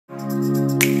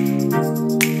What's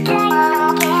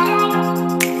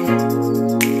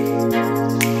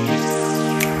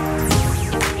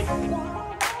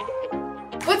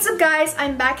up guys,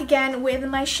 I'm back again with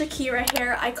my Shakira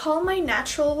hair. I call my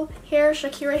natural hair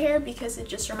Shakira hair because it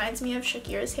just reminds me of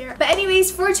Shakira's hair. But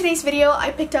anyways, for today's video,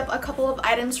 I picked up a couple of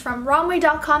items from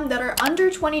Romwe.com that are under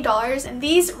 $20, and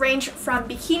these range from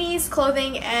bikinis,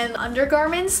 clothing, and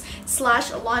undergarments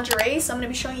slash lingerie. So I'm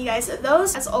going to be showing you guys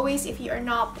those. As always, if you are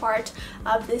not part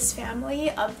of this family,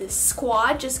 of this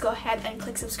squad, just go ahead and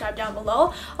click subscribe down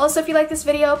below. Also, if you like this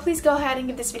video, please go ahead and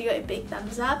give this video a big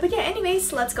thumbs up. But yeah,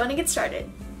 anyways, let's go and get started.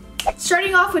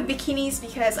 Starting off with bikinis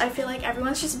because I feel like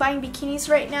everyone's just buying bikinis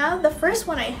right now. The first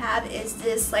one I have is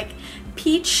this like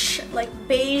peach, like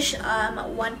beige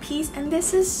one piece, and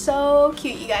this is so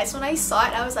cute, you guys. When I saw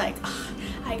it, I was like, ugh,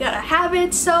 I gotta have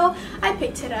it, so I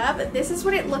picked it up. This is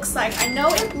what it looks like. I know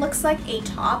it looks like a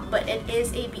top, but it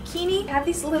is a bikini. I have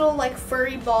these little like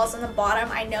furry balls on the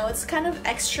bottom. I know it's kind of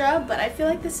extra, but I feel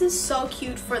like this is so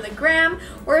cute for the gram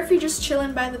or if you're just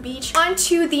chilling by the beach. On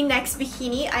to the next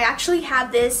bikini. I actually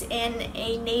have this in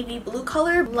a navy blue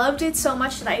color. Loved it so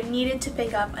much that I needed to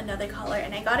pick up another color,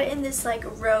 and I got it in this like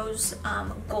rose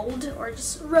gold or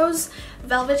just rose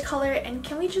velvet color. And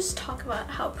can we just talk about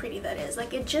how pretty that is?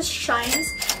 Like, it just shines.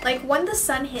 Like when the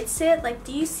sun hits it, like,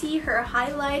 do you see her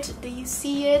highlight? Do you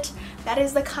see it? That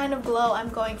is the kind of glow I'm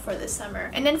going for this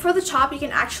summer. And then for the top, you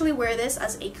can actually wear this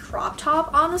as a crop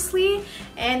top, honestly.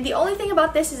 And the only thing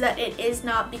about this is that it is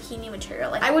not bikini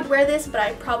material. Like, I would wear this, but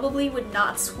I probably would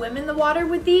not swim in the water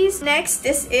with these. Next,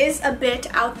 this is a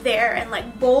bit out there and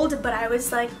like bold, but I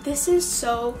was like, this is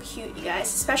so cute, you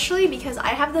guys. Especially because I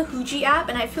have the Hooji app,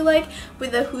 and I feel like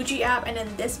with the Hooji app and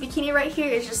then this bikini right here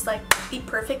is just like the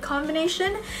perfect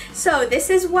combination. So this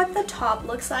is what the top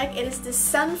looks like. It is the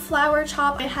sunflower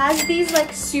top. It has these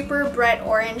like super bright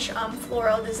orange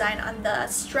floral design on the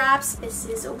straps. This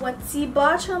is what the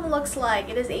bottom looks like.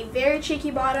 It is a very cheeky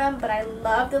bottom, but I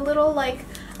love the little like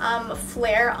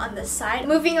flare on the side.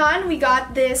 Moving on, we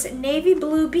got this navy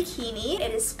blue bikini.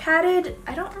 It is padded.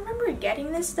 I don't remember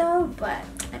getting this though, but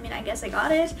I mean, I guess I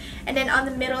got it. And then on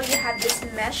the middle, you have this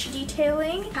mesh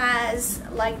detailing. Has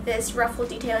like this ruffle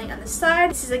detailing on the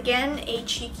side. This is again a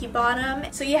cheeky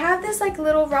bottom. So you have this like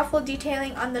little ruffle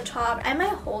detailing on the top. Am I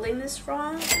holding this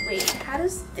wrong? Wait, how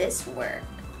does this work?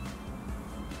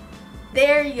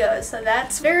 There you go. So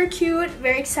that's very cute,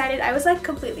 very excited. I was like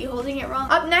completely holding it wrong.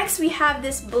 Up next, we have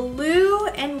this blue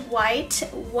and white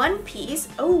one piece.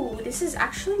 Oh, this is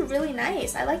actually really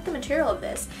nice. I like the material of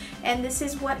this. And this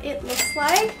is what it looks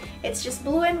like. It's just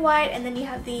blue and white, and then you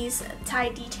have these tie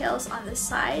details on the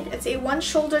side. It's a one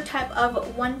shoulder type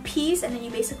of one piece, and then you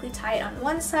basically tie it on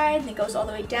one side and it goes all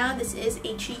the way down. This is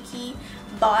a cheeky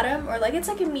bottom, or like it's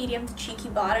like a medium to cheeky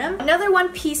bottom. Another one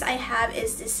piece I have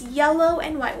is this yellow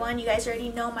and white one. You guys already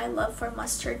know my love for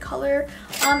mustard color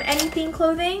anything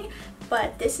clothing.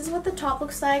 But this is what the top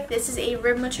looks like. This is a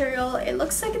rib material. It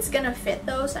looks like it's gonna fit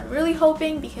though, so I'm really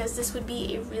hoping, because this would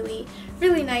be a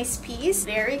really nice piece.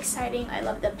 Very exciting. I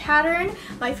love the pattern.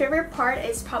 My favorite part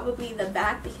is probably the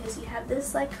back, because you have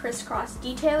this like crisscross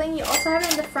detailing. You also have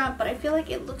it in the front, but I feel like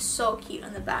it looks so cute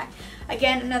on the back.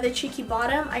 Again, another cheeky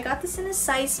bottom. I got this in a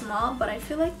size small, but I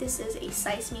feel like this is a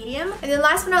size medium. And then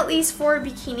last but not least, for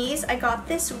bikinis, I got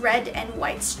this red and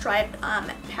white striped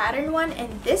pattern one,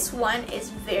 and this one is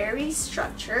very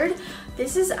structured.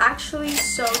 This is actually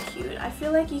so cute. I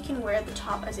feel like you can wear the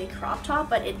top as a crop top,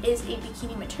 but it is a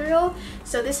bikini material.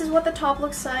 So this is what the top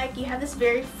looks like. You have this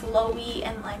very flowy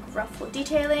and like ruffle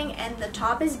detailing, and the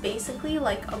top is basically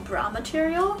like a bra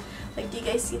material. Like, do you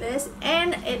guys see this?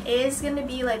 And it is gonna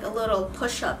be like a little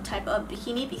push-up type of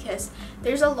bikini, because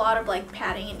there's a lot of like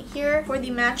padding in here. For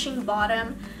the matching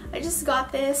bottom, I just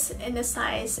got this in a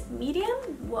size medium.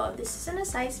 Whoa, this is in a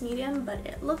size medium, but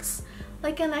it looks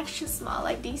like an extra small.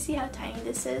 Like, do you see how tiny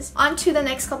this is? On to the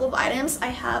next couple of items. I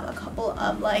have a couple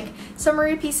of like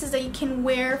summery pieces that you can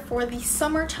wear for the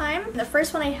summertime. The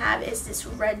first one I have is this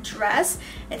red dress.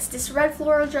 It's this red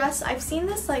floral dress. I've seen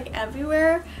this like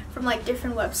everywhere from like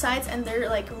different websites, and they're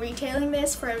like retailing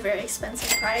this for a very expensive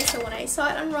price. So when I saw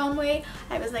it on Romwe,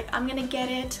 I was like, I'm gonna get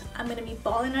it. I'm gonna be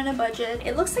balling on a budget.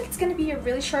 It looks like it's gonna be a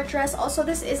really short dress. Also,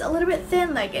 this is a little bit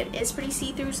thin, like it is pretty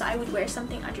see-through, so I would wear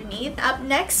something underneath. Up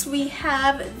next, we have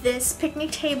this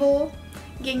picnic table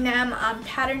gingham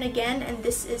pattern again, and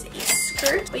this is a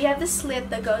skirt, but you have the slit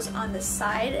that goes on the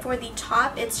side. For the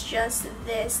top, it's just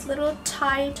this little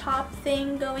tie top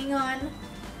thing going on,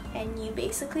 and you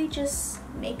basically just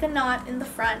make a knot in the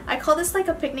front. I call this like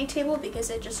a picnic table because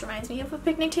it just reminds me of a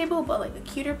picnic table, but like a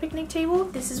cuter picnic table.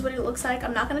 This is what it looks like.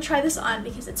 I'm not gonna try this on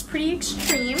because it's pretty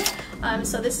extreme.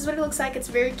 So this is what it looks like. It's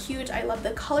very cute. I love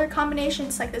the color combination.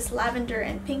 It's like this lavender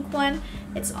and pink one.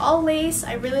 It's all lace.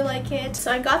 I really like it.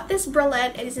 So I got this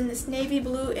bralette. It is in this navy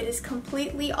blue. It is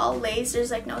completely all lace.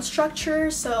 There's like no structure,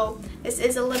 so this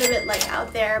is a little bit like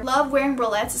out there. Love wearing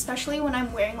bralettes, especially when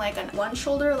I'm wearing like on one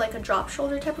shoulder, like a drop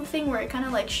shoulder type of thing where it kind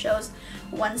of like shows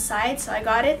one side. So I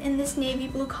got it in this navy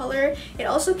blue color. It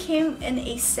also came in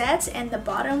a set, and the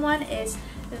bottom one is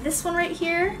this one right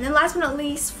here. And then last but not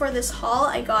least, for this haul,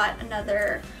 I got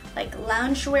another like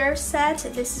loungewear set.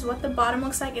 This is what the bottom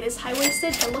looks like. It is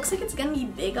high-waisted. It looks like it's gonna be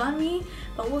big on me,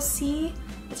 but we'll see.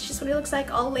 It's just what it looks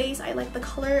like, all lace. I like the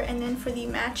color. And then for the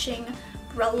matching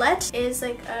bralette is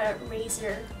like a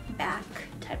razor back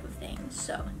type of thing.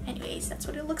 So anyways, that's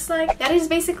what it looks like. That is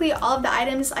basically all of the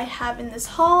items I have in this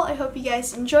haul. I hope you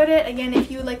guys enjoyed it. Again,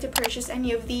 if you would like to purchase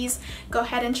any of these, go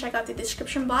ahead and check out the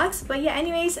description box. But yeah,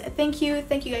 anyways, thank you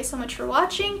guys so much for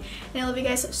watching, and I love you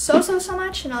guys so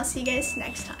much, and I'll see you guys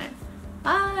next time.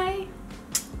 Bye.